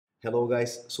Hello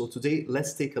guys, so today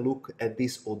let's take a look at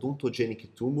this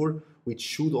odontogenic tumor which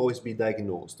should always be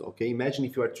diagnosed, okay? Imagine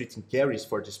if you are treating caries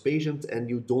for this patient and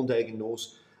you don't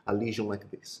diagnose a lesion like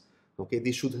this, okay?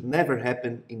 This should never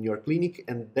happen in your clinic,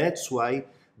 and that's why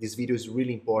this video is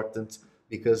really important,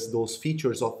 because those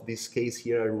features of this case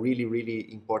here are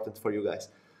really important for you guys.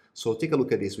 So take a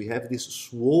look at this. We have this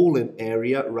swollen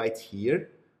area right here,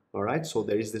 all right? So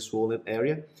there is the swollen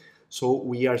area. So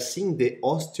we are seeing the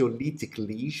osteolytic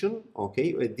lesion,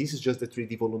 okay? This is just the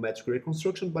 3D volumetric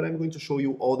reconstruction, but I'm going to show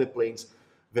you all the planes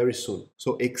very soon.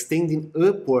 So extending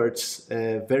upwards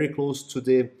very close to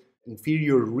the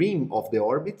inferior rim of the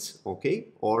orbit, okay,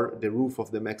 or the roof of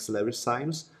the maxillary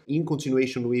sinus, in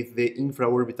continuation with the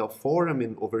infraorbital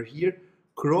foramen over here,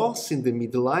 crossing the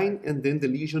midline, and then the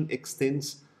lesion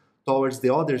extends towards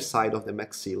the other side of the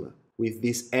maxilla. With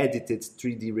this edited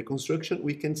 3D reconstruction,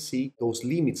 we can see those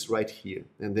limits right here.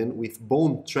 And then with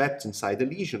bone trapped inside the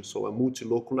lesion, so a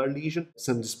multilocular lesion,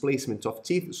 some displacement of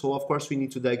teeth. So of course we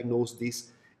need to diagnose this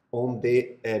on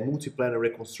the multiplanar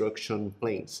reconstruction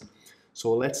planes.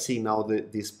 So let's see now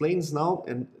these planes now,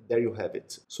 and there you have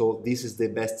it. So this is the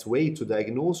best way to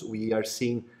diagnose. We are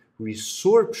seeing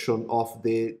resorption of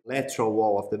the lateral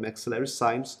wall of the maxillary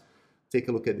sinus. Take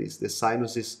a look at this. The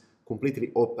sinus is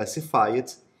completely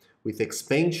opacified, with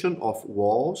expansion of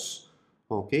walls,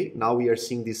 okay? Now we are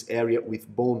seeing this area with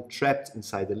bone trapped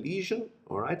inside the lesion,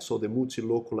 all right? So the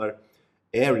multilocular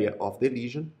area of the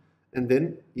lesion. And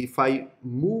then if I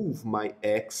move my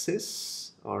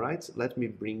axis, all right? Let me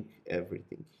bring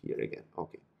everything here again,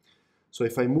 okay? So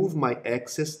if I move my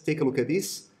axis, take a look at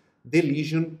this. The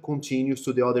lesion continues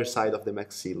to the other side of the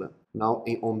maxilla. Now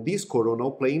on this coronal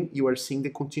plane, you are seeing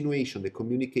the continuation, the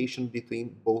communication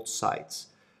between both sides,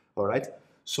 all right?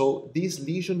 So this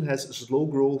lesion has slow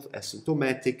growth,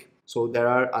 asymptomatic. So there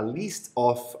are a list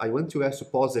of, I want you guys to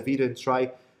pause the video and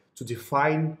try to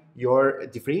define your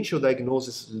differential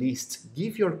diagnosis list.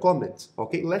 Give your comments,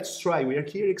 okay? Let's try. We are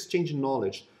here exchanging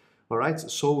knowledge, all right?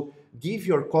 So give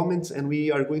your comments, and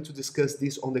we are going to discuss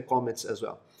this on the comments as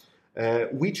well.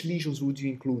 Which lesions would you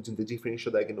include in the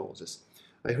differential diagnosis?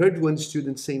 I heard one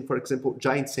student saying, for example,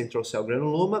 giant central cell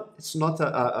granuloma. It's not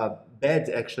a bad,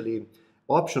 actually,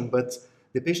 option, but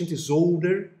the patient is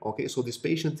older, okay, so this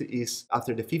patient is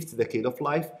after the 5th decade of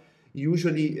life.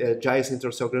 Usually giant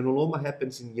central cell granuloma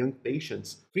happens in young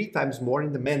patients 3 times more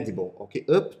in the mandible, okay,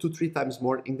 up to 3 times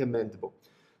more in the mandible.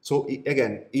 So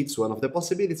again, it's one of the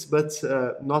possibilities, but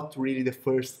not really the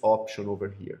first option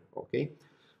over here, okay?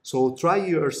 So try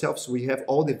yourselves. We have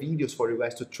all the videos for you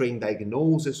guys to train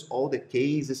diagnosis, all the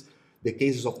cases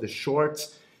of the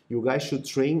shorts. You guys should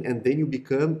train, and then you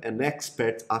become an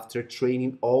expert after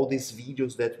training all these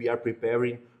videos that we are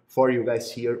preparing for you guys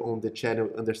here on the channel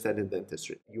Understanding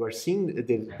Dentistry. You are seeing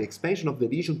the expansion of the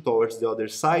lesion towards the other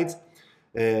side.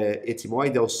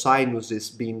 Ethmoidal sinus is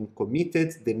being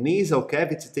committed. The nasal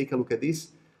cavity, take a look at this.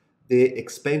 The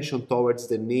expansion towards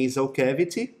the nasal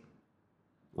cavity.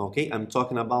 Okay, I'm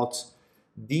talking about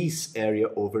this area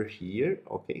over here.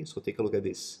 Okay, so take a look at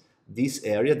this. This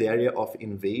area, the area of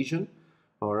invasion.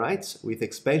 All right, with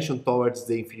expansion towards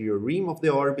the inferior rim of the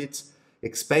orbit,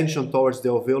 expansion towards the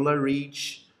alveolar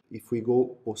ridge. If we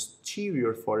go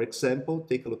posterior, for example,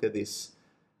 take a look at this.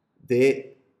 The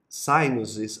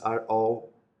sinuses are all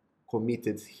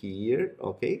committed here,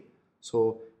 okay?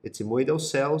 So ethmoidal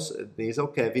cells, nasal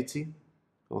cavity,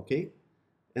 okay?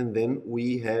 And then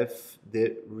we have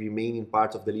the remaining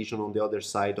part of the lesion on the other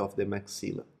side of the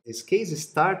maxilla. This case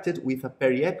started with a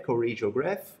periapical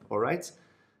radiograph, all right?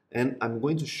 And I'm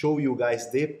going to show you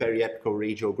guys the periapical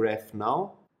radiograph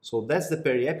now. So that's the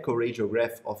periapical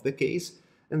radiograph of the case.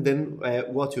 And then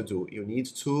what you do, you need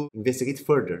to investigate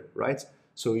further, right?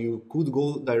 So you could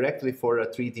go directly for a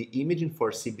 3D imaging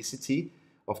for CBCT.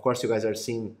 Of course, you guys are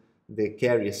seeing the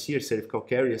caries here, cervical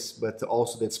caries, but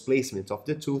also the displacement of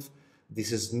the tooth.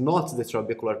 This is not the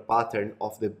trabecular pattern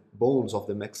of the bones of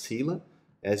the maxilla,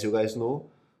 as you guys know.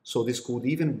 So this could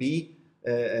even be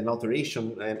an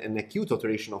alteration, an acute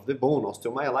alteration of the bone,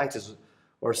 osteomyelitis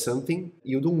or something.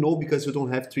 You don't know because you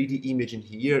don't have 3D imaging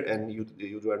here, and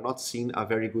you are not seeing a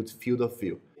very good field of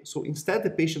view. So instead,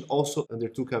 the patient also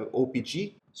undertook an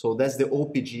OPG. So that's the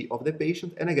OPG of the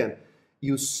patient. And again,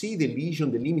 you see the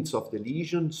lesion, the limits of the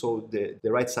lesion, so the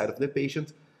right side of the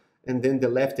patient, and then the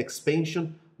left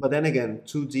expansion. But then again,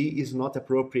 2D is not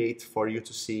appropriate for you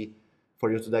to see,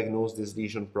 for you to diagnose this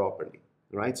lesion properly,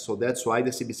 right? So that's why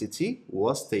the CBCT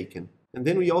was taken. And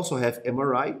then we also have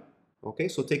MRI. Okay,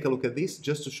 so take a look at this,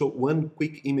 just to show one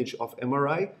quick image of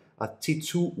MRI, a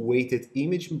T2 weighted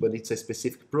image, but it's a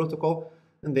specific protocol.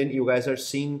 And then you guys are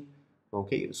seeing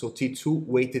Okay, so T2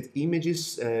 weighted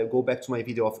images, go back to my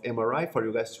video of MRI for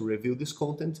you guys to review this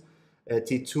content. In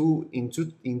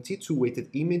T2 weighted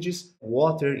images,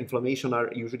 water, inflammation are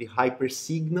usually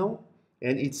hypersignal,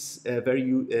 and it's very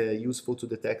useful to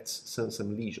detect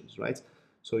some lesions, right?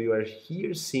 So you are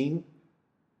here seeing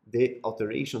the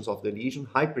alterations of the lesion,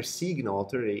 hypersignal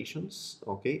alterations,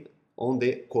 okay, on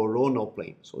the coronal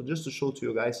plane. So just to show to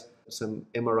you guys some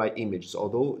MRI images,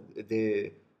 although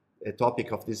the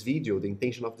topic of this video, the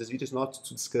intention of this video is not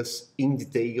to discuss in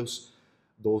details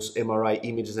those MRI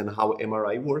images and how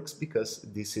MRI works, because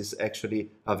this is actually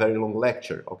a very long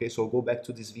lecture, okay? So go back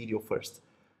to this video first,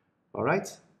 all right?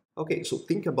 Okay, so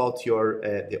think about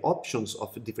the options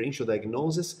of differential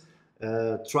diagnosis.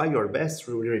 Try your best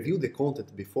to review the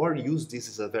content before. Use this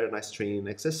as a very nice training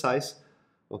exercise,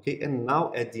 okay? And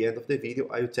now at the end of the video,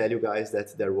 I will tell you guys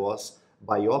that there was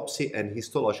biopsy and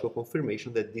histological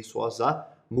confirmation that this was a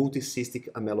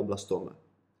multicystic ameloblastoma.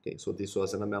 Okay, so this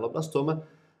was an ameloblastoma,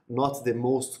 not the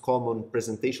most common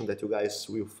presentation that you guys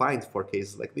will find for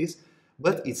cases like this,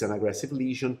 but it's an aggressive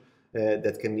lesion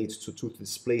that can lead to tooth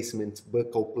displacement,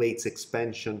 buccal plates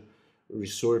expansion,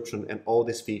 resorption, and all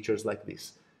these features like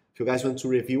this. If you guys want to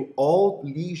review all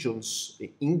lesions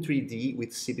in 3D with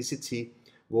CBCT,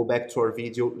 go back to our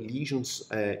video, Lesions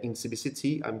in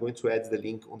CBCT. I'm going to add the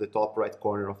link on the top right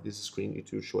corner of this screen. It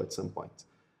will show at some point.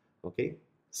 Okay?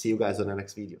 See you guys on the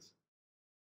next videos.